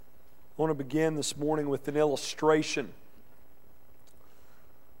I want to begin this morning with an illustration.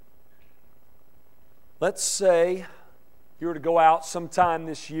 Let's say you were to go out sometime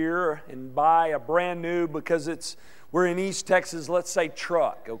this year and buy a brand new, because we're in East Texas, let's say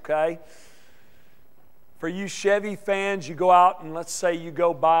truck, okay? For you Chevy fans, you go out and let's say you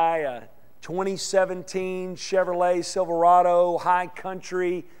go buy a 2017 Chevrolet Silverado High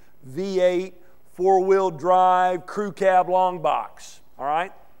Country V8 four-wheel drive crew cab long box, all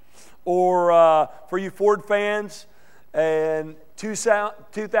right? Or for you Ford fans, and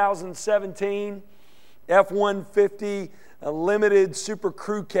 2017 F-150 Limited Super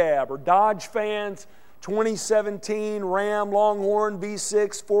Crew Cab. Or Dodge fans, 2017 Ram Longhorn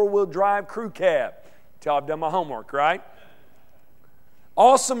V6 four-wheel drive crew cab. Till I've done my homework, right?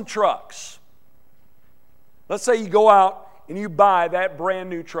 Awesome trucks. Let's say you go out and you buy that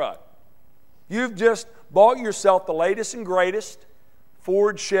brand new truck. You've just bought yourself the latest and greatest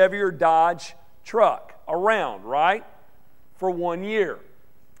Ford, Chevy, or Dodge truck around, right? For 1 year.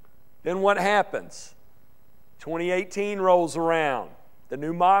 Then what happens? 2018 rolls around. The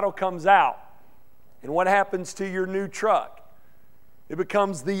new model comes out. And what happens to your new truck? It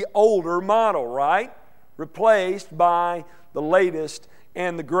becomes the older model, right? Replaced by the latest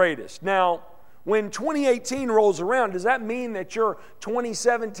and the greatest. Now, when 2018 rolls around, does that mean that your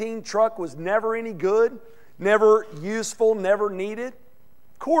 2017 truck was never any good, never useful, never needed?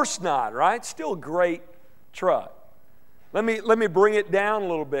 Of course not, right? Still a great truck. Let me bring it down a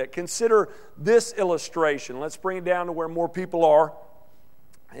little bit. Consider this illustration. Let's bring it down to where more people are.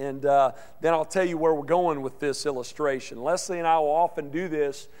 And then I'll tell you where we're going with this illustration. Leslie and I will often do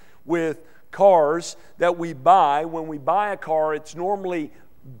this with cars that we buy. When we buy a car, it's normally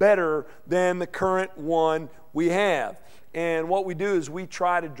better than the current one we have. And what we do is we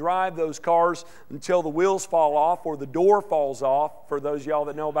try to drive those cars until the wheels fall off or the door falls off. For those of y'all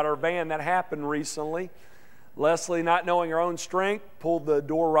that know about our van, that happened recently. Leslie, not knowing her own strength, pulled the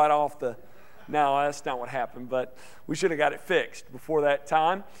door right off the... No, that's not what happened, but we should have got it fixed before that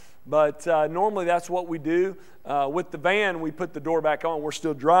time. But normally that's what we do. With the van, we put the door back on. We're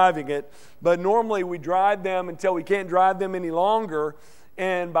still driving it. But normally we drive them until we can't drive them any longer.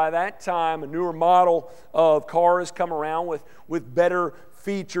 And by that time, a newer model of car has come around with better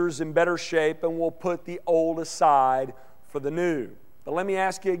features and better shape, and we'll put the old aside for the new. But let me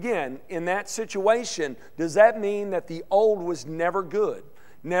ask you again, in that situation, does that mean that the old was never good,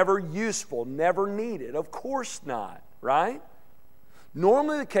 never useful, never needed? Of course not, right?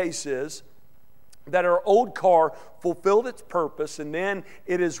 Normally the case is that our old car fulfilled its purpose and then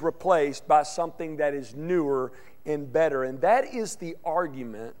it is replaced by something that is newer and better. And that is the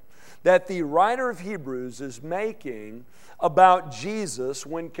argument that the writer of Hebrews is making about Jesus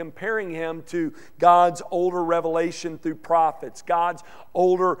when comparing him to God's older revelation through prophets, God's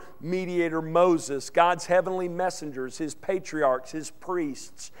older mediator Moses, God's heavenly messengers, his patriarchs, his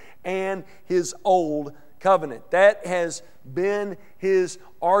priests, and his old covenant. That has been his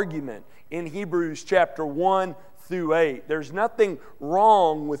argument in Hebrews chapter 1 through 8. There's nothing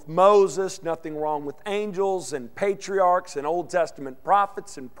wrong with Moses, nothing wrong with angels and patriarchs and Old Testament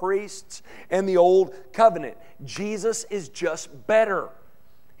prophets and priests and the Old Covenant. Jesus is just better.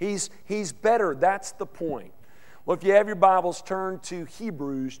 He's better. That's the point. Well, if you have your Bibles, turn to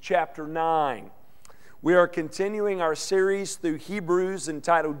Hebrews chapter 9. We are continuing our series through Hebrews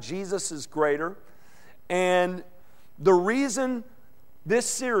entitled Jesus is Greater. And the reason this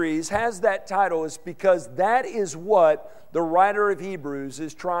series has that title is because that is what the writer of Hebrews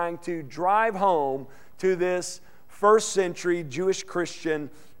is trying to drive home to this first century Jewish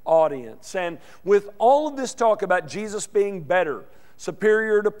Christian audience. And with all of this talk about Jesus being better,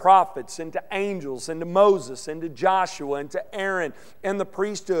 superior to prophets and to angels and to Moses and to Joshua and to Aaron and the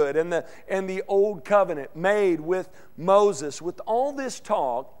priesthood and the old covenant made with Moses, with all this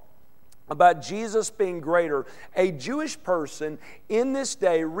talk about Jesus being greater, a Jewish person in this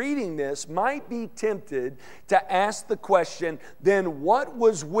day reading this might be tempted to ask the question, then what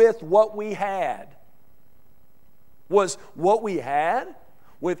was with what we had? Was what we had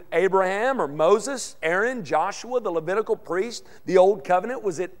with Abraham or Moses, Aaron, Joshua, the Levitical priest, the old covenant,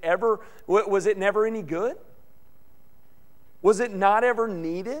 was it never any good? Was it not ever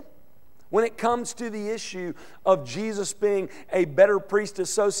needed? When it comes to the issue of Jesus being a better priest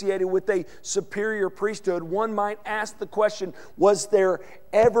associated with a superior priesthood, one might ask the question, was there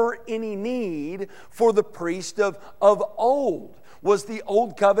ever any need for the priest of old? Was the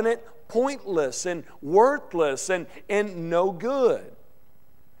old covenant pointless and worthless and no good?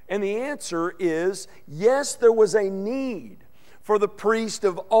 And the answer is, yes, there was a need for the priest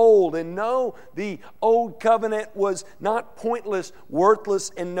of old. And no, the old covenant was not pointless,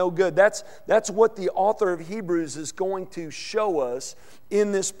 worthless, and no good. That's what the author of Hebrews is going to show us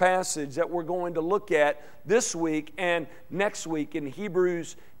in this passage that we're going to look at this week and next week in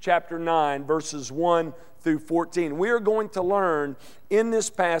Hebrews chapter 9, verses 1 through 14. We are going to learn in this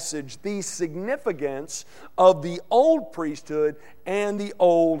passage the significance of the old priesthood and the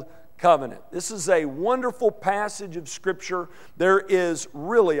old covenant. This is a wonderful passage of Scripture. There is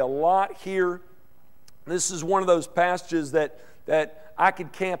really a lot here. This is one of those passages that I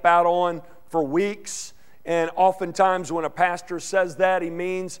could camp out on for weeks. And oftentimes when a pastor says that, he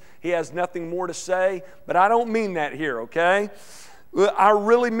means he has nothing more to say. But I don't mean that here, okay? I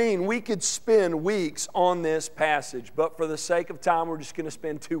really mean we could spend weeks on this passage, but for the sake of time, we're just going to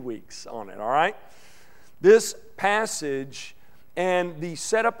spend 2 weeks on it, all right? This passage and the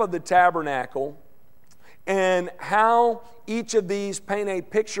setup of the tabernacle and how each of these paint a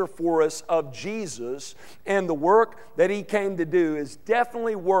picture for us of Jesus and the work that He came to do is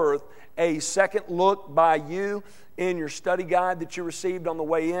definitely worth a second look by you in your study guide that you received on the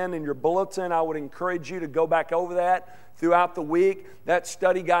way in your bulletin. I would encourage you to go back over that throughout the week. That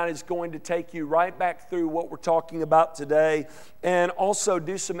study guide is going to take you right back through what we're talking about today, and also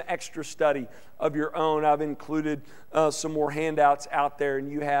do some extra study of your own. I've included some more handouts out there,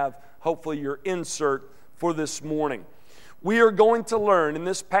 and you have hopefully your insert for this morning. We are going to learn in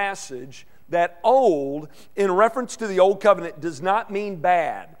this passage that old, in reference to the old covenant, does not mean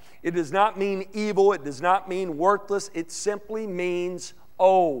bad. It does not mean evil. It does not mean worthless. It simply means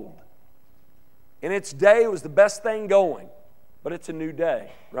old. In its day, it was the best thing going, but it's a new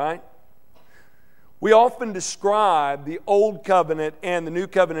day, right? We often describe the old covenant and the new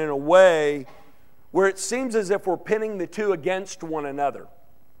covenant in a way where it seems as if we're pinning the two against one another.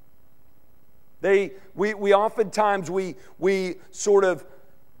 We oftentimes sort of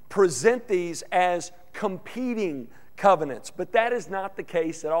present these as competing covenants, but that is not the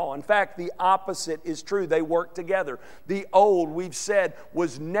case at all. In fact, the opposite is true. They work together. The old, we've said,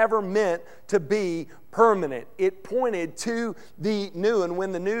 was never meant to be permanent. It pointed to the new, and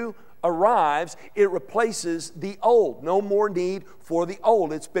when the new arrives, it replaces the old. No more need for the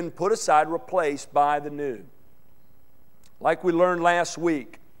old. It's been put aside, replaced by the new. Like we learned last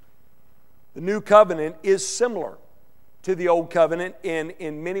week, the new covenant is similar to the old covenant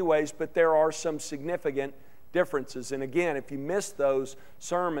in many ways, but there are some significant differences. And again, if you missed those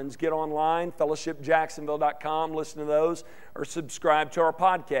sermons, get online, fellowshipjacksonville.com, listen to those, or subscribe to our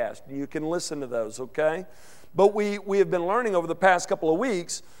podcast. You can listen to those, okay? But we have been learning over the past couple of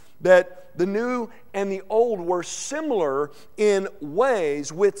weeks that the new and the old were similar in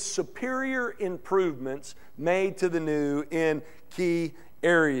ways, with superior improvements made to the new in key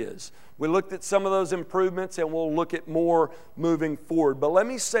areas. We looked at some of those improvements, and we'll look at more moving forward. But let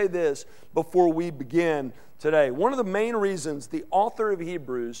me say this before we begin today. One of the main reasons the author of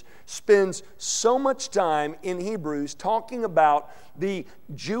Hebrews spends so much time in Hebrews talking about the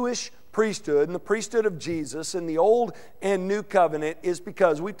Jewish priesthood and the priesthood of Jesus and the Old and New Covenant is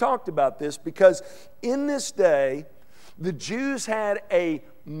because, we've talked about this, because in this day, the Jews had a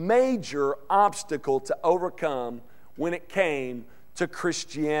major obstacle to overcome when it came to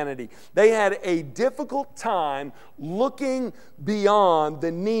Christianity. They had a difficult time looking beyond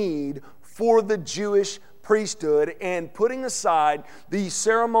the need for the Jewish priesthood and putting aside the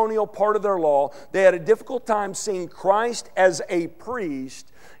ceremonial part of their law. They had a difficult time seeing Christ as a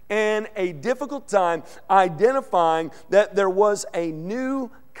priest, and a difficult time identifying that there was a new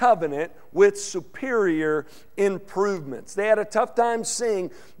covenant with superior improvements. They had a tough time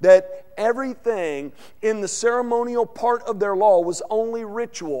seeing that everything in the ceremonial part of their law was only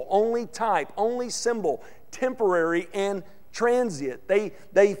ritual, only type, only symbol, temporary and transient.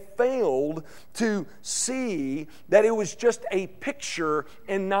 They failed to see that it was just a picture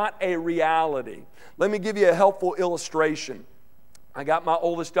and not a reality. Let me give you a helpful illustration. I got my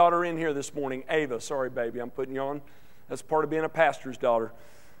oldest daughter in here this morning, Ava. Sorry, baby, I'm putting you on. That's part of being a pastor's daughter.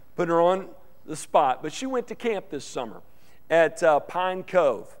 Putting her on the spot. But she went to camp this summer at Pine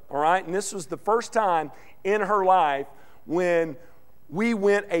Cove, all right? And this was the first time in her life when we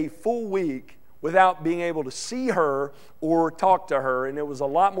went a full week without being able to see her or talk to her. And it was a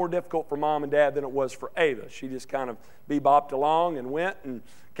lot more difficult for Mom and Dad than it was for Ava. She just kind of bebopped along and went and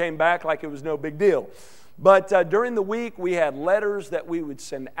came back like it was no big deal. But during the week, we had letters that we would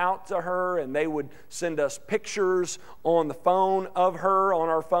send out to her, and they would send us pictures on the phone of her on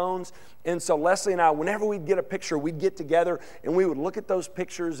our phones. And so Leslie and I, whenever we'd get a picture, we'd get together and we would look at those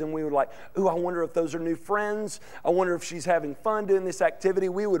pictures and we would like, ooh, I wonder if those are new friends. I wonder if she's having fun doing this activity.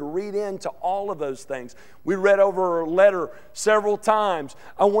 We would read into all of those things. We read over letter several times.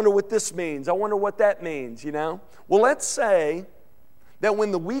 I wonder what this means. I wonder what that means, you know. Well, let's say that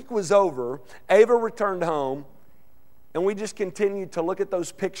when the week was over, Ava returned home, and we just continued to look at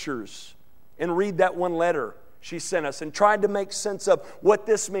those pictures and read that one letter she sent us and tried to make sense of what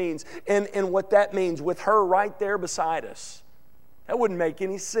this means and what that means with her right there beside us. That wouldn't make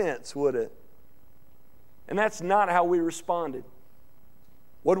any sense, would it? And that's not how we responded.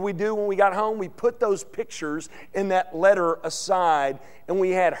 What did we do when we got home? We put those pictures in that letter aside, and we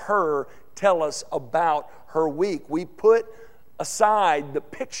had her tell us about her week. We put aside the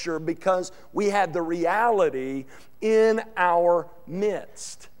picture because we had the reality in our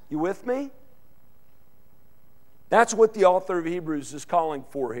midst. You with me? That's what the author of Hebrews is calling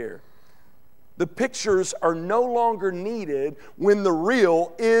for here. The pictures are no longer needed when the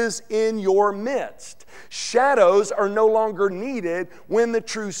real is in your midst. Shadows are no longer needed when the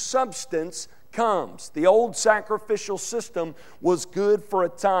true substance comes. The old sacrificial system was good for a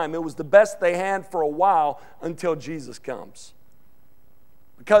time. It was the best they had for a while until Jesus comes.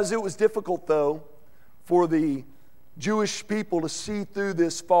 Because it was difficult, though, for the Jewish people to see through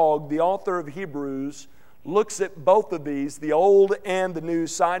this fog, the author of Hebrews looks at both of these, the old and the new,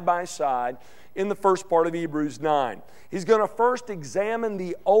 side by side, in the first part of Hebrews 9. He's going to first examine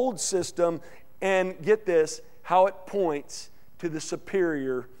the old system and, get this, how it points to the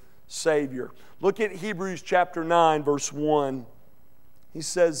superior Savior. Look at Hebrews chapter 9, verse 1. He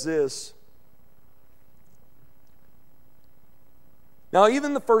says this: "Now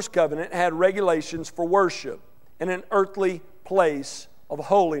even the first covenant had regulations for worship in an earthly place of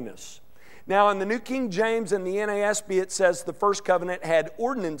holiness." Now, in the New King James and the NASB, it says the first covenant had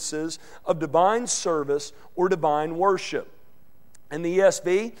ordinances of divine service or divine worship. In the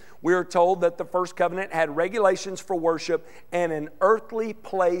ESV, we are told that the first covenant had regulations for worship and an earthly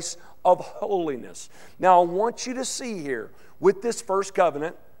place of holiness. Now, I want you to see here, with this first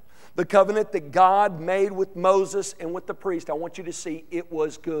covenant, the covenant that God made with Moses and with the priest, I want you to see it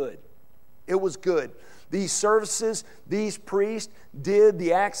was good. It was good. These services, these priests did,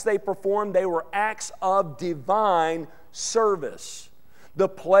 the acts they performed, they were acts of divine service. The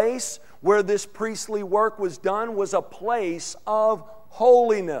place where this priestly work was done was a place of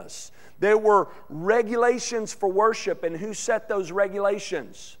holiness. There were regulations for worship, and who set those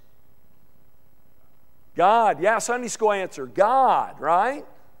regulations? God. Yeah, Sunday school answer. God, right?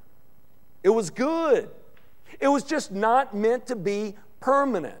 It was good. It was just not meant to be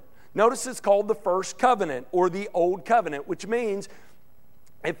permanent. Notice it's called the first covenant or the old covenant, which means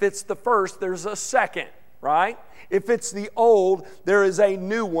if it's the first, there's a second, right? If it's the old, there is a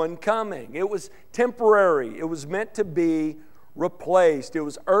new one coming. It was temporary. It was meant to be replaced. It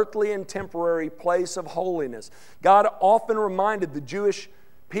was earthly and temporary place of holiness. God often reminded the Jewish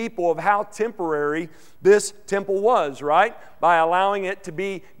people of how temporary this temple was, right? By allowing it to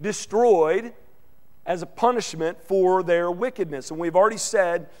be destroyed as a punishment for their wickedness. And we've already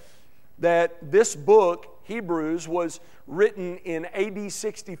said that this book, Hebrews, was written in AD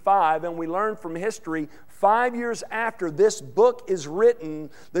 65, and we learn from history 5 years after this book is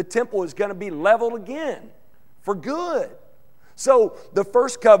written, the temple is going to be leveled again for good. So the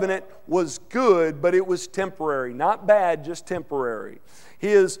first covenant was good, but it was temporary. Not bad, just temporary. He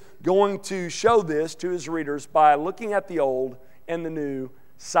is going to show this to his readers by looking at the old and the new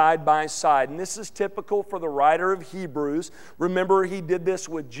side by side. And this is typical for the writer of Hebrews. Remember, he did this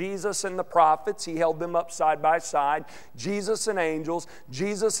with Jesus and the prophets. He held them up side by side. Jesus and angels,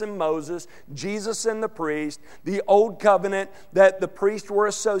 Jesus and Moses, Jesus and the priest, the old covenant that the priests were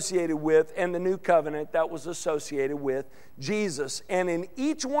associated with, and the new covenant that was associated with Jesus. And in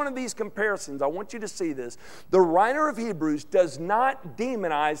each one of these comparisons, I want you to see this, the writer of Hebrews does not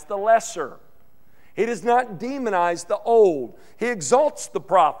demonize the lesser. He does not demonize the old. He exalts the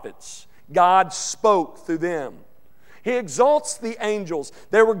prophets. God spoke through them. He exalts the angels.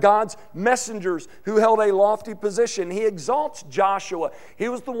 They were God's messengers who held a lofty position. He exalts Joshua. He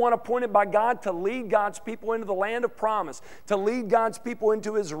was the one appointed by God to lead God's people into the land of promise, to lead God's people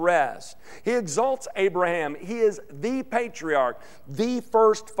into His rest. He exalts Abraham. He is the patriarch, the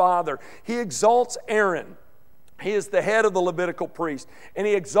first father. He exalts Aaron. He is the head of the Levitical priest, and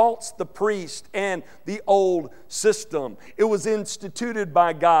he exalts the priest and the old system. It was instituted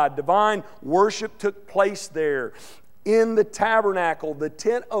by God. Divine worship took place there. In the tabernacle, the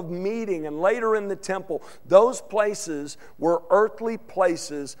tent of meeting, and later in the temple, those places were earthly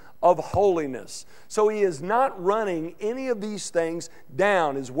places of holiness. So he is not running any of these things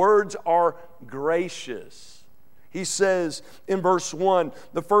down. His words are gracious. He says in verse 1,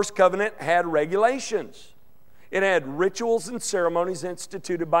 the first covenant had regulations. It had rituals and ceremonies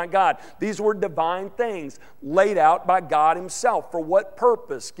instituted by God. These were divine things laid out by God Himself. For what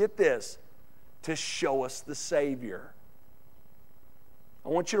purpose? Get this. To show us the Savior. I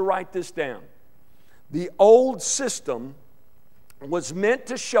want you to write this down. The old system was meant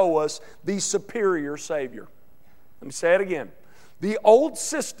to show us the superior Savior. Let me say it again. The old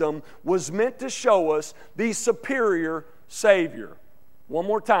system was meant to show us the superior Savior. One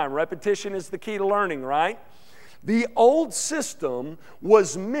more time. Repetition is the key to learning, right? The old system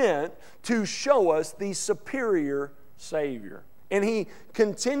was meant to show us the superior Savior. And he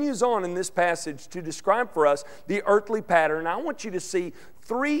continues on in this passage to describe for us the earthly pattern. I want you to see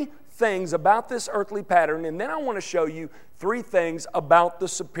three things about this earthly pattern, and then I want to show you three things about the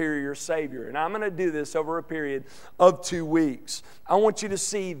superior Savior. And I'm going to do this over a period of 2 weeks. I want you to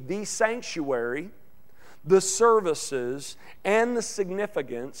see the sanctuary, the services, and the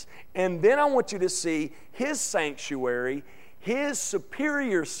significance. And then I want you to see His sanctuary, His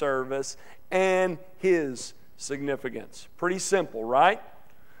superior service, and His significance. Pretty simple, right?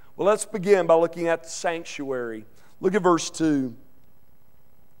 Well, let's begin by looking at the sanctuary. Look at verse 2.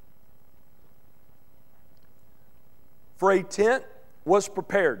 For a tent was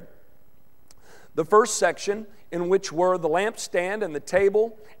prepared. The first section, in which were the lampstand and the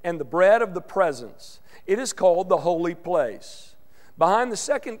table and the bread of the presence, it is called the holy place. Behind the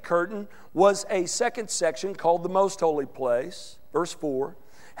second curtain was a second section called the most holy place. Verse 4.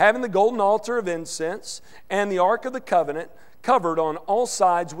 Having the golden altar of incense and the ark of the covenant covered on all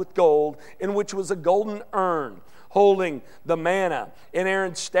sides with gold, in which was a golden urn holding the manna and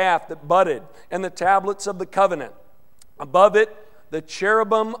Aaron's staff that budded and the tablets of the covenant. Above it, the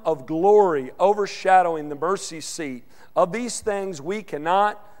cherubim of glory overshadowing the mercy seat. Of these things we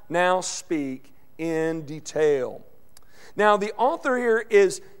cannot now speak in detail. Now, the author here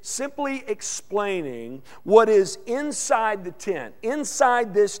is simply explaining what is inside the tent,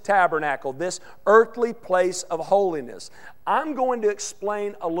 inside this tabernacle, this earthly place of holiness. I'm going to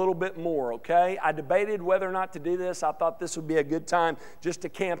explain a little bit more, okay? I debated whether or not to do this. I thought this would be a good time just to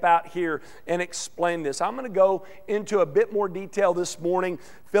camp out here and explain this. I'm going to go into a bit more detail this morning,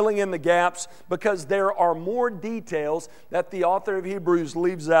 filling in the gaps, because there are more details that the author of Hebrews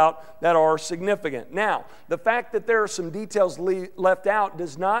leaves out that are significant. Now, the fact that there are some details left out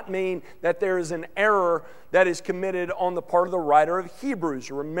does not mean that there is an error that is committed on the part of the writer of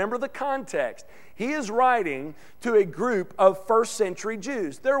Hebrews. Remember the context. He is writing to a group of first century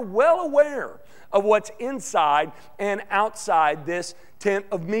Jews. They're well aware of what's inside and outside this tent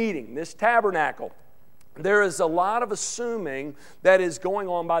of meeting, this tabernacle. There is a lot of assuming that is going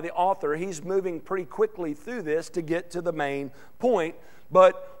on by the author. He's moving pretty quickly through this to get to the main point.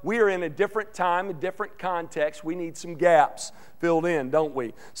 But we are in a different time, a different context. We need some gaps filled in, don't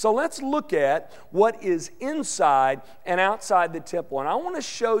we? So let's look at what is inside and outside the temple. And I want to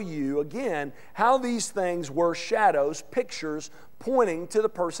show you, again, how these things were shadows, pictures, pointing to the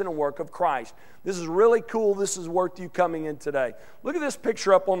person and work of Christ. This is really cool. This is worth you coming in today. Look at this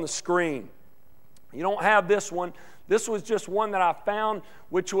picture up on the screen. You don't have this one. This was just one that I found,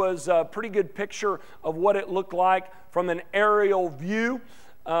 which was a pretty good picture of what it looked like from an aerial view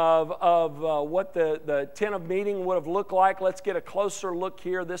of what the tent of meeting would have looked like. Let's get a closer look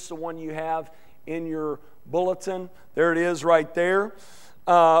here. This is the one you have in your bulletin. There it is right there.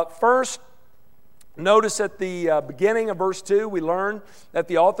 First, notice at the beginning of verse 2, we learn that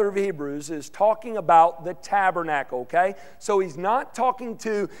the author of Hebrews is talking about the tabernacle, okay? So he's not talking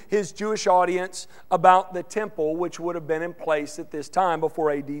to his Jewish audience about the temple, which would have been in place at this time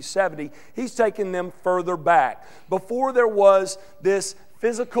before AD 70. He's taking them further back. Before there was this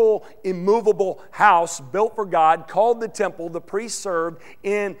physical, immovable house built for God called the temple, the priests served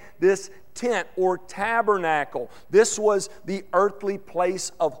in this tent or tabernacle. This was the earthly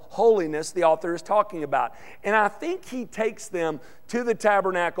place of holiness the author is talking about. And I think he takes them to the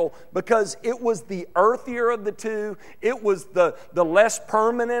tabernacle because it was the earthier of the two. It was the less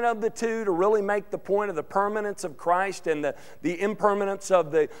permanent of the two, to really make the point of the permanence of Christ and the impermanence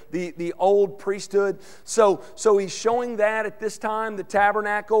of the old priesthood. So he's showing that at this time, the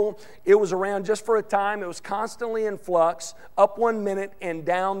tabernacle, it was around just for a time. It was constantly in flux, up 1 minute and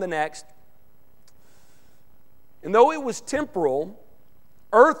down the next. And though it was temporal,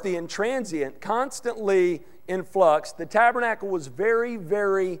 earthy and transient, constantly in flux, the tabernacle was very,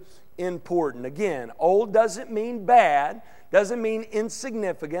 very important. Again, old doesn't mean bad, doesn't mean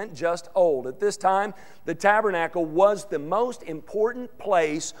insignificant, just old. At this time, the tabernacle was the most important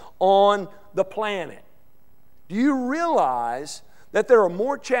place on the planet. Do you realize that there are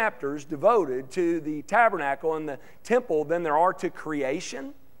more chapters devoted to the tabernacle and the temple than there are to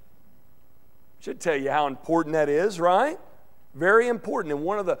creation? Should tell you how important that is, right? Very important. And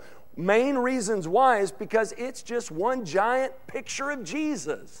one of the main reasons why is because it's just one giant picture of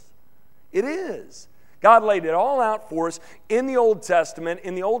Jesus. It is. God laid it all out for us in the Old Testament.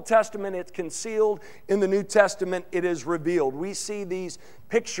 In the Old Testament, it's concealed. In the New Testament, it is revealed. We see these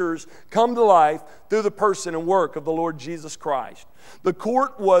pictures come to life through the person and work of the Lord Jesus Christ. The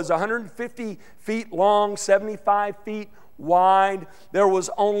court was 150 feet long, 75 feet wide. There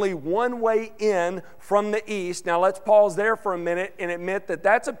was only one way in from the east. Now let's pause there for a minute and admit that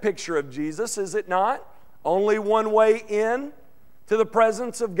that's a picture of Jesus, is it not? Only one way in to the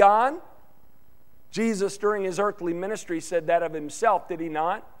presence of God. Jesus, during his earthly ministry, said that of himself, did he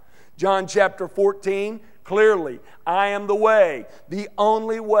not? John chapter 14, clearly, I am the way, the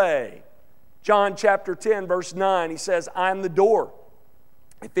only way. John chapter 10, verse 9, he says, I am the door.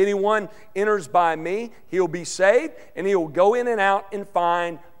 If anyone enters by me, he'll be saved, and he'll go in and out and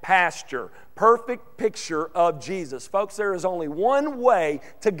find pasture. Perfect picture of Jesus. Folks, there is only one way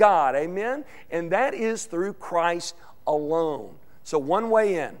to God, amen? And that is through Christ alone. So one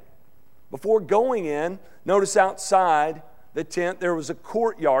way in. Before going in, notice outside the tent there was a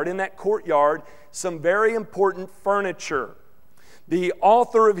courtyard. In that courtyard, some very important furniture. The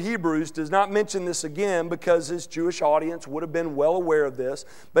author of Hebrews does not mention this again because his Jewish audience would have been well aware of this.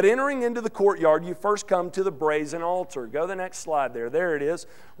 But entering into the courtyard, you first come to the brazen altar. Go to the next slide there. There it is,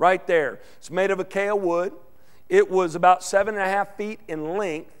 right there. It's made of acacia wood. It was about 7.5 feet in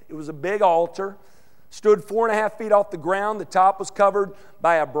length. It was a big altar. Stood 4.5 feet off the ground. The top was covered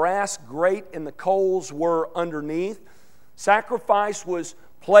by a brass grate and the coals were underneath. Sacrifice was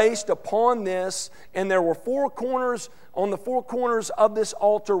placed upon this, and there were 4 corners. On the 4 corners of this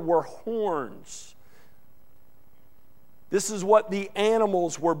altar were horns. This is what the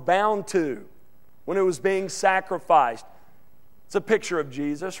animals were bound to when it was being sacrificed. It's a picture of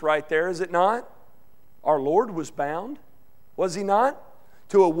Jesus right there, is it not? Our Lord was bound, was he not?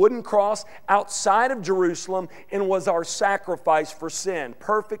 To a wooden cross outside of Jerusalem and was our sacrifice for sin.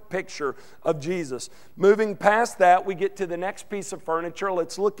 Perfect picture of Jesus. Moving past that, we get to the next piece of furniture.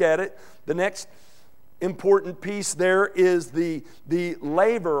 Let's look at it. The next important piece there is the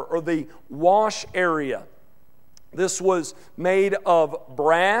laver or the wash area. This was made of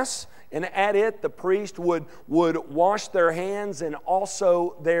brass, and at it the priest would wash their hands and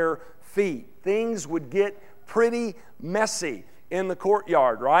also their feet. Things would get pretty messy in the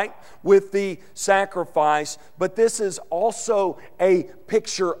courtyard, right? With the sacrifice. But this is also a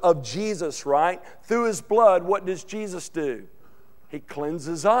picture of Jesus, right? Through his blood, what does Jesus do? He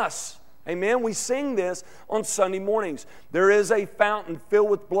cleanses us. Amen. We sing this on Sunday mornings. There is a fountain filled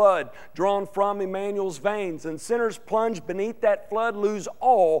with blood drawn from Emmanuel's veins, and sinners plunged beneath that flood lose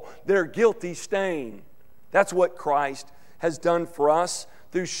all their guilty stain. That's what Christ has done for us.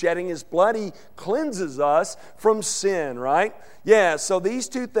 Through shedding his blood, he cleanses us from sin, right? Yeah, so these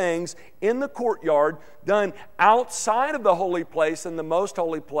two things in the courtyard, done outside of the holy place and the most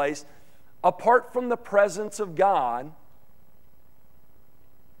holy place, apart from the presence of God,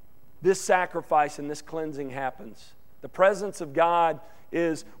 this sacrifice and this cleansing happens. The presence of God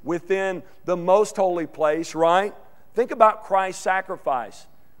is within the most holy place, right? Think about Christ's sacrifice.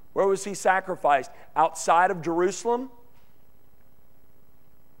 Where was he sacrificed? Outside of Jerusalem?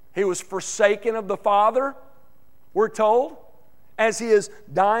 He was forsaken of the Father, we're told, as he is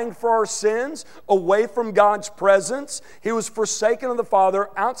dying for our sins, away from God's presence. He was forsaken of the Father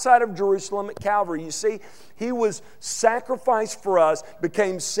outside of Jerusalem at Calvary. You see, he was sacrificed for us,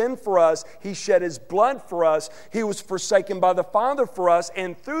 became sin for us. He shed his blood for us. He was forsaken by the Father for us,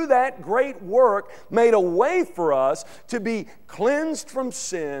 and through that great work made a way for us to be cleansed from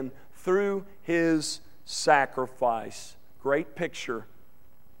sin through his sacrifice. Great picture.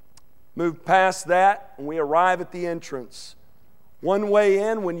 Move past that, and we arrive at the entrance. One way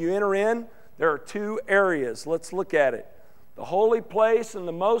in, when you enter in, there are 2 areas. Let's look at it. The holy place and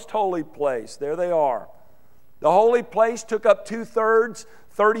the most holy place. There they are. The holy place took up 2/3,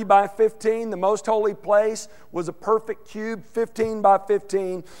 30 by 15. The most holy place was a perfect cube, 15 by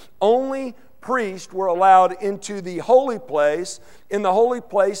 15. Only priests were allowed into the holy place. In the holy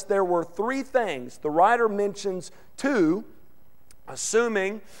place, there were 3 things. The writer mentions 2,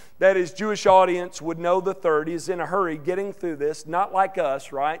 assuming that his Jewish audience would know the third. He's in a hurry getting through this, not like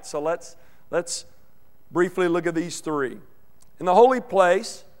us, right? So let's briefly look at these 3. In the holy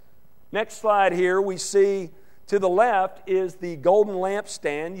place, next slide here, we see to the left is the golden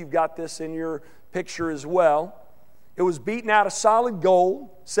lampstand. You've got this in your picture as well. It was beaten out of solid gold.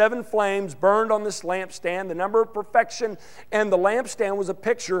 7 flames burned on this lampstand, the number of perfection. And the lampstand was a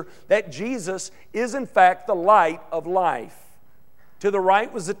picture that Jesus is in fact the light of life. To the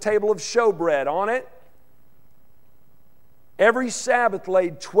right was the table of showbread. On it, every Sabbath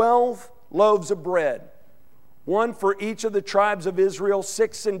laid 12 loaves of bread, one for each of the tribes of Israel,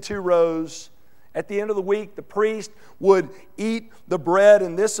 6 in 2 rows. At the end of the week, the priest would eat the bread,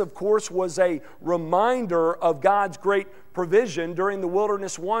 and this, of course, was a reminder of God's great provision during the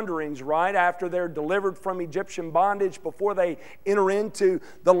wilderness wanderings, right after they're delivered from Egyptian bondage, before they enter into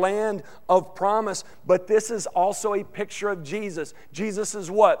the land of promise. But this is also a picture of Jesus. Jesus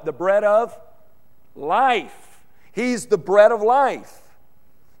is what? The bread of life. He's the bread of life.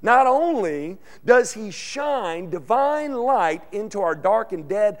 Not only does He shine divine light into our dark and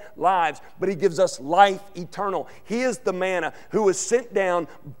dead lives, but He gives us life eternal. He is the manna who was sent down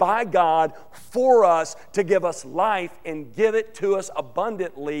by God for us to give us life and give it to us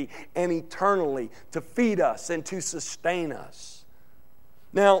abundantly and eternally, to feed us and to sustain us.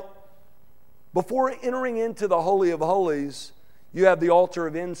 Now, before entering into the Holy of Holies, you have the altar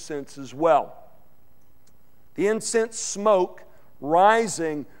of incense as well. The incense smoke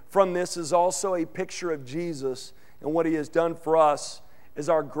rising from this is also a picture of Jesus and what He has done for us as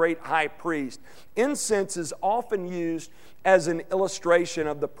our great high priest. Incense is often used as an illustration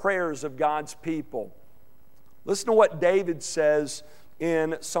of the prayers of God's people. Listen to what David says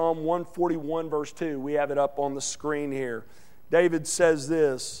in Psalm 141 verse 2. We have it up on the screen here. David says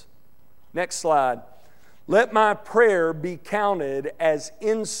this. Next slide. Let my prayer be counted as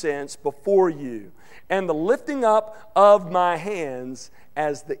incense before you, and the lifting up of my hands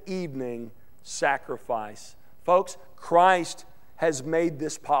as the evening sacrifice. Folks, Christ has made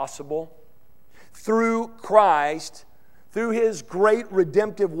this possible. Through Christ, through His great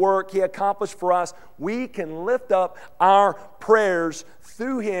redemptive work He accomplished for us, we can lift up our prayers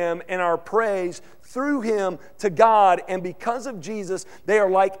through Him and our praise through Him to God. And because of Jesus, they are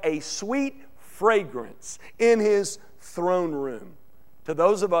like a sweet fragrance in His throne room to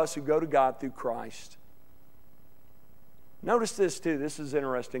those of us who go to God through Christ. Notice this too, this is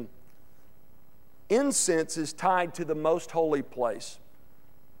interesting. Incense is tied to the most holy place.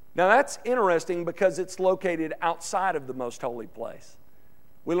 Now that's interesting because it's located outside of the most holy place.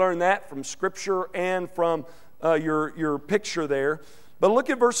 We learn that from Scripture and from your picture there. But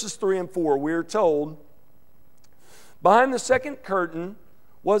look at verses 3 and 4. We're told, behind the second curtain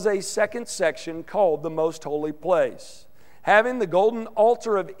was a second section called the most holy place, having the golden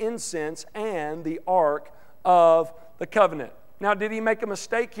altar of incense and the ark of the covenant. Now, did he make a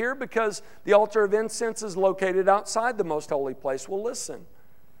mistake here because the altar of incense is located outside the most holy place? Well, listen.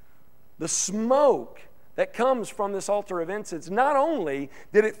 The smoke that comes from this altar of incense, not only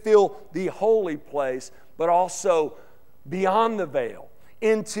did it fill the holy place, but also beyond the veil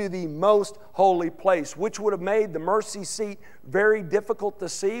into the most holy place, which would have made the mercy seat very difficult to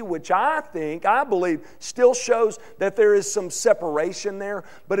see, which I believe, still shows that there is some separation there,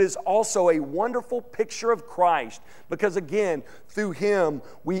 but is also a wonderful picture of Christ, because again, through Him,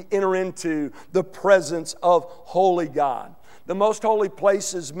 we enter into the presence of holy God. The most holy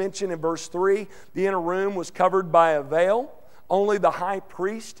place is mentioned in verse 3. The inner room was covered by a veil. Only the high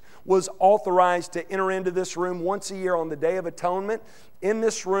priest was authorized to enter into this room once a year on the Day of Atonement. In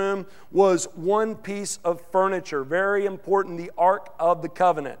this room was one piece of furniture, very important, the Ark of the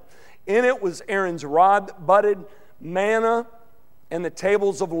Covenant. In it was Aaron's rod, budded manna, and the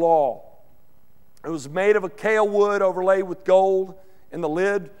tables of law. It was made of acacia wood overlaid with gold, and the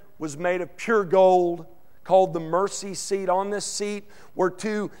lid was made of pure gold, called the mercy seat. On this seat were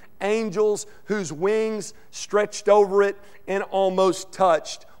 2 angels whose wings stretched over it and almost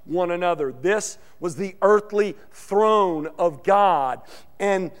touched one another. This was the earthly throne of God.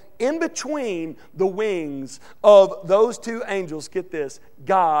 And in between the wings of those 2 angels, get this,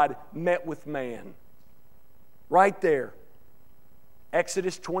 God met with man. Right there.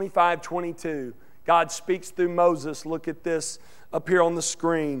 Exodus 25:22. God speaks through Moses. Look at this up here on the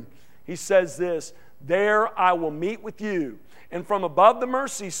screen. He says this, there I will meet with you, and from above the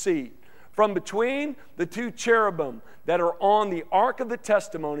mercy seat, from between the 2 cherubim that are on the ark of the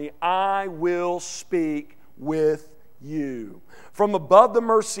testimony, I will speak with you. From above the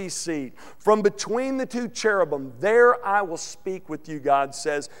mercy seat, from between the 2 cherubim, there I will speak with you, God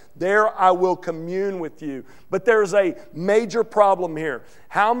says. There I will commune with you. But there's a major problem here.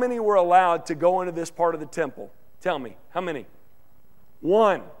 How many were allowed to go into this part of the temple? Tell me, how many?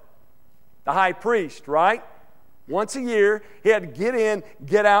 1. The high priest, right? Once a year, he had to get in,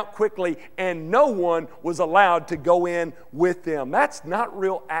 get out quickly, and no one was allowed to go in with them. That's not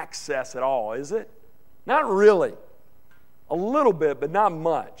real access at all, is it? Not really. A little bit, but not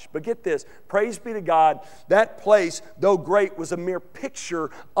much. But get this, praise be to God, that place, though great, was a mere picture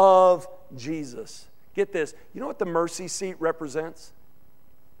of Jesus. Get this. You know what the mercy seat represents?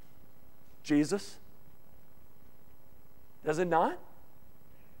 Jesus. Does it not?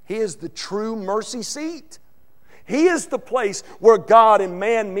 He is the true mercy seat. He is the place where God and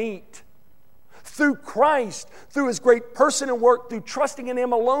man meet. Through Christ, through His great person and work, through trusting in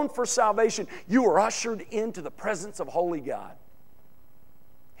Him alone for salvation, you are ushered into the presence of holy God.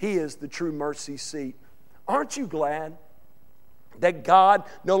 He is the true mercy seat. Aren't you glad that God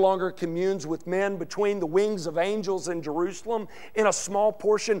no longer communes with men between the wings of angels in Jerusalem in a small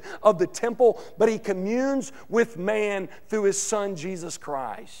portion of the temple, but He communes with man through His Son, Jesus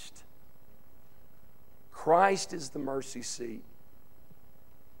Christ? Christ is the mercy seat,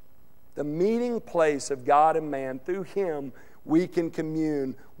 the meeting place of God and man. Through Him, we can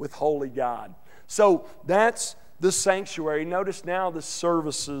commune with holy God. So that's the sanctuary. Notice now the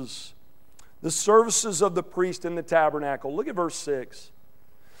services of the priest in the tabernacle. Look at verse 6.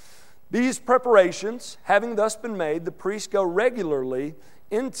 These preparations, having thus been made, the priests go regularly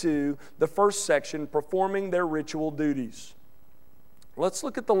into the first section, performing their ritual duties. Let's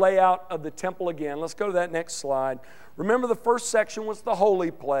look at the layout of the temple again. Let's go to that next slide. Remember, the first section was the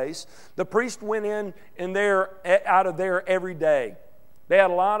holy place. The priest went in there, out of there every day. They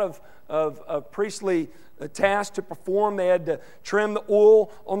had a lot of priestly tasks to perform. They had to trim the oil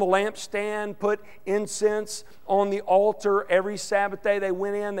on the lampstand, put incense on the altar. Every Sabbath day they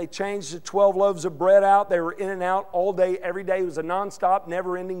went in, they changed the 12 loaves of bread out. They were in and out all day, every day. It was a nonstop,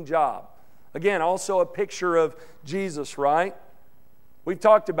 never-ending job. Again, also a picture of Jesus, right? We've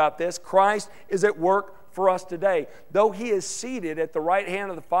talked about this. Christ is at work for us today. Though He is seated at the right hand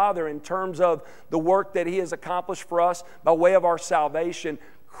of the Father in terms of the work that He has accomplished for us by way of our salvation,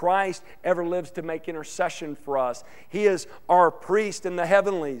 Christ ever lives to make intercession for us. He is our priest in the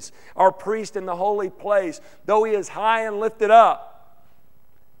heavenlies, our priest in the holy place. Though He is high and lifted up,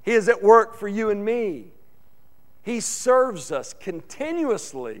 He is at work for you and me. He serves us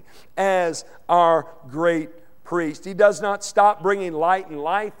continuously as our great priest. He does not stop bringing light and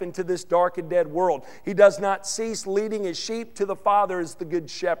life into this dark and dead world. He does not cease leading His sheep to the Father as the good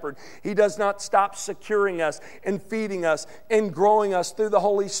shepherd. He does not stop securing us and feeding us and growing us through the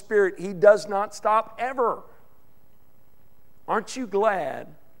Holy Spirit. He does not stop ever. Aren't you glad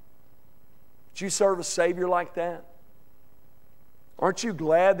that you serve a Savior like that? Aren't you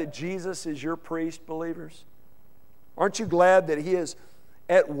glad that Jesus is your priest, believers? Aren't you glad that He is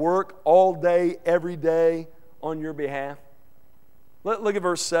at work all day, every day, on your behalf? Look at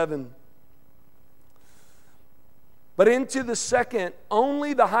verse 7. But into the second,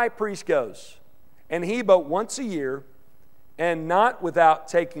 only the high priest goes, and he but once a year, and not without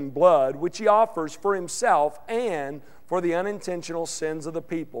taking blood, which he offers for himself and for the unintentional sins of the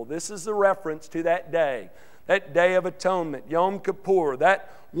people. This is the reference to that day of atonement, Yom Kippur,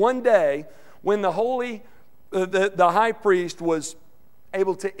 that one day when the high priest was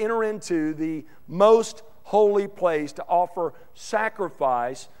able to enter into the most holy place to offer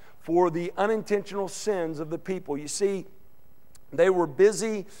sacrifice for the unintentional sins of the people. You see, they were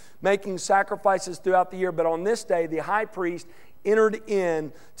busy making sacrifices throughout the year, but on this day, the high priest entered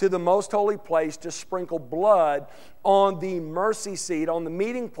in to the most holy place to sprinkle blood on the mercy seat, on the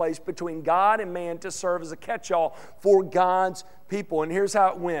meeting place between God and man, to serve as a catch-all for God's people. And here's how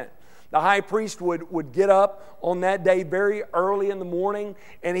it went. The high priest would get up on that day very early in the morning,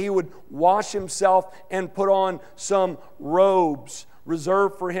 and he would wash himself and put on some robes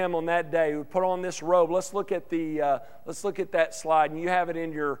reserved for him on that day. He would put on this robe. Let's look at that slide, and you have it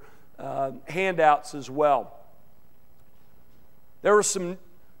in your handouts as well. There were some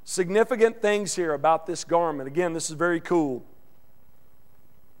significant things here about this garment. Again, this is very cool.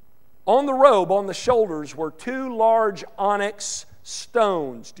 On the robe, on the shoulders, were 2 large onyx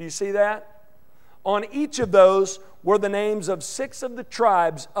stones. Do you see that? On each of those were the names of 6 of the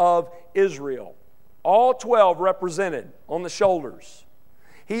tribes of Israel. All 12 represented on the shoulders.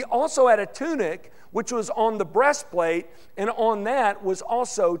 He also had a tunic which was on the breastplate, and on that was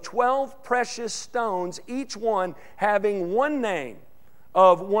also 12 precious stones, each one having one name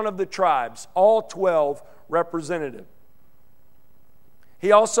of one of the tribes, all 12 representative.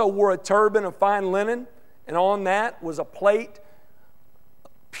 He also wore a turban of fine linen, and on that was a plate,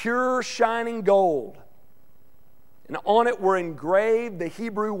 pure shining gold. And on it were engraved the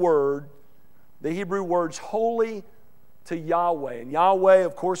Hebrew words, holy to Yahweh. And Yahweh,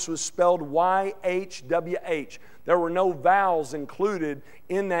 of course, was spelled Y-H-W-H. There were no vowels included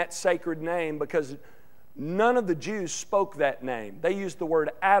in that sacred name because none of the Jews spoke that name. They used the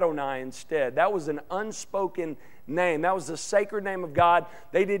word Adonai instead. That was an unspoken name. That was the sacred name of God.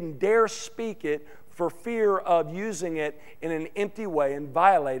 They didn't dare speak it for fear of using it in an empty way and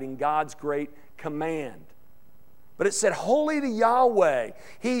violating God's great command. But it said, holy to Yahweh.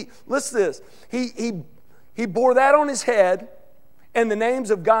 Listen to this. He bore that on his head and the names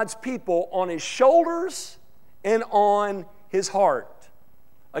of God's people on his shoulders and on his heart.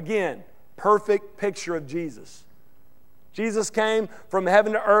 Again, perfect picture of Jesus. Jesus came from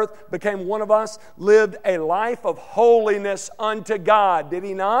heaven to earth, became one of us, lived a life of holiness unto God. Did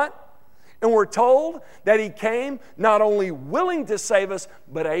he not? And we're told that he came not only willing to save us,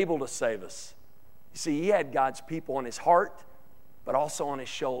 but able to save us. You see, he had God's people on his heart, but also on his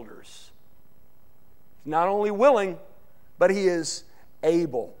shoulders. He's not only willing, but he is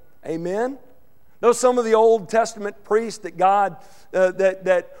able. Amen? Though some of the Old Testament priests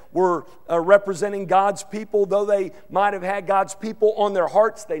that were representing God's people, though they might have had God's people on their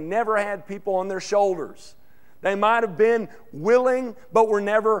hearts, they never had people on their shoulders. They might have been willing, but were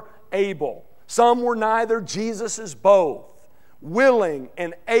never able. Some were neither. Jesus is both, willing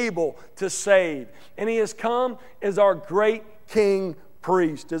and able to save. And he has come as our great king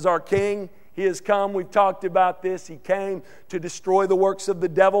priest, as our king. He has come, we've talked about this, he came to destroy the works of the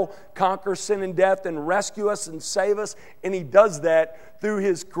devil, conquer sin and death, and rescue us and save us. And he does that through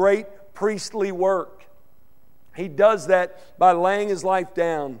his great priestly work. He does that by laying his life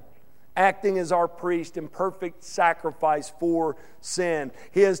down, acting as our priest in perfect sacrifice for sin.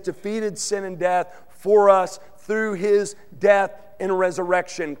 He has defeated sin and death for us through his death and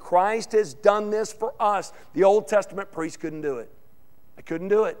resurrection. Christ has done this for us. The Old Testament priests couldn't do it. They couldn't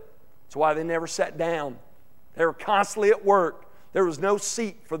do it. That's why they never sat down. They were constantly at work. There was no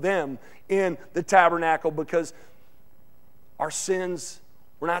seat for them in the tabernacle because our sins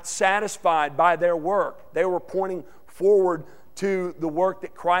were not satisfied by their work. They were pointing forward to the work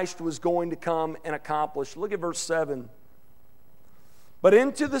that Christ was going to come and accomplish. Look at verse 7. But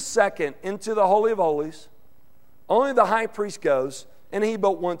into the Holy of Holies, only the high priest goes, and he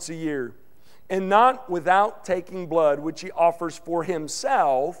but once a year, and not without taking blood, which he offers for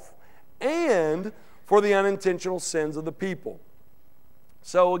himself and for the unintentional sins of the people.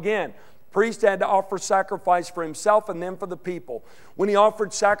 So again, priest had to offer sacrifice for himself and then for the people. When he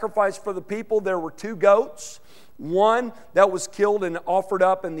offered sacrifice for the people, there were 2 goats. One that was killed and offered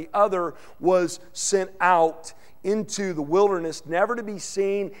up, and the other was sent out into the wilderness, never to be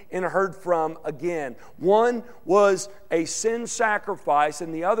seen and heard from again. One was a sin sacrifice,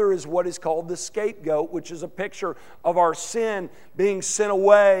 and the other is what is called the scapegoat, which is a picture of our sin being sent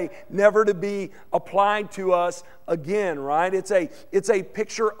away, never to be applied to us again, right? It's a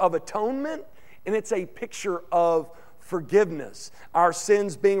picture of atonement, and it's a picture of forgiveness. Our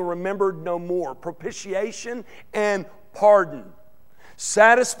sins being remembered no more. Propitiation and pardon.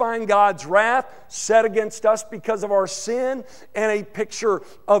 Satisfying God's wrath set against us because of our sin, and a picture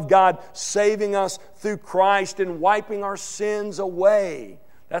of God saving us through Christ and wiping our sins away.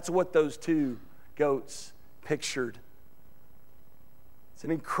 That's what those 2 goats pictured. It's an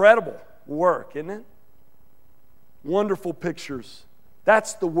incredible work, isn't it? Wonderful pictures.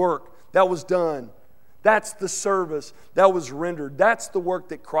 That's the work that was done. That's the service that was rendered. That's the work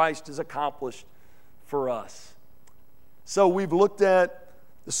that Christ has accomplished for us. So we've looked at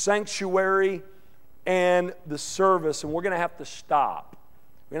the sanctuary and the service, and we're going to have to stop.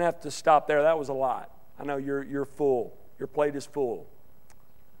 We're going to have to stop there. That was a lot. I know you're full. Your plate is full.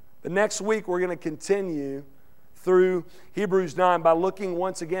 But next week we're going to continue through Hebrews 9 by looking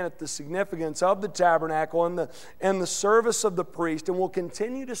once again at the significance of the tabernacle and the service of the priest, and we'll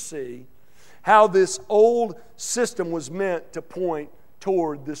continue to see how this old system was meant to point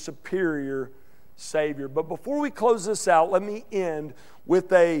toward the superior Savior. But before we close this out, let me end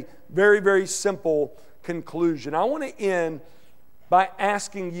with a very, very simple conclusion. I want to end by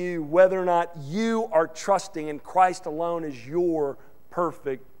asking you whether or not you are trusting in Christ alone as your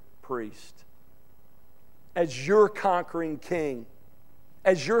perfect priest, as your conquering king,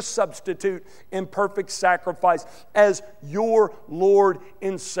 as your substitute in perfect sacrifice, as your Lord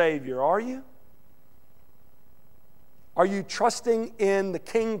and Savior. Are you? Are you trusting in the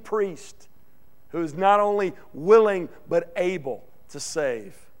king priest who is not only willing but able to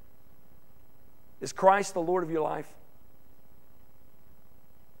save? Is Christ the Lord of your life?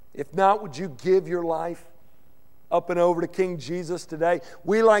 If not, would you give your life up and over to King Jesus today?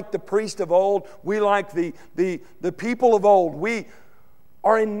 We, like the priest of old, we, like the people of old, we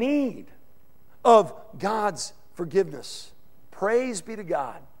are in need of God's forgiveness. Praise be to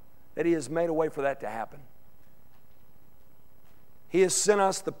God that He has made a way for that to happen. He has sent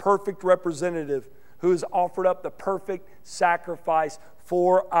us the perfect representative who has offered up the perfect sacrifice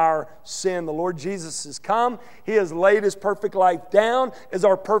for our sin. The Lord Jesus has come. He has laid His perfect life down as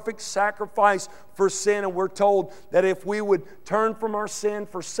our perfect sacrifice for sin. And we're told that if we would turn from our sin,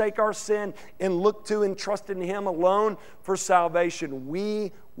 forsake our sin, and look to and trust in Him alone for salvation,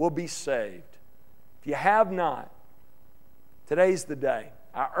 we will be saved. If you have not, today's the day.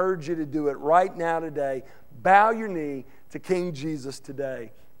 I urge you to do it right now today. Bow your knee to King Jesus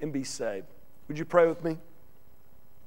today and be saved. Would you pray with me?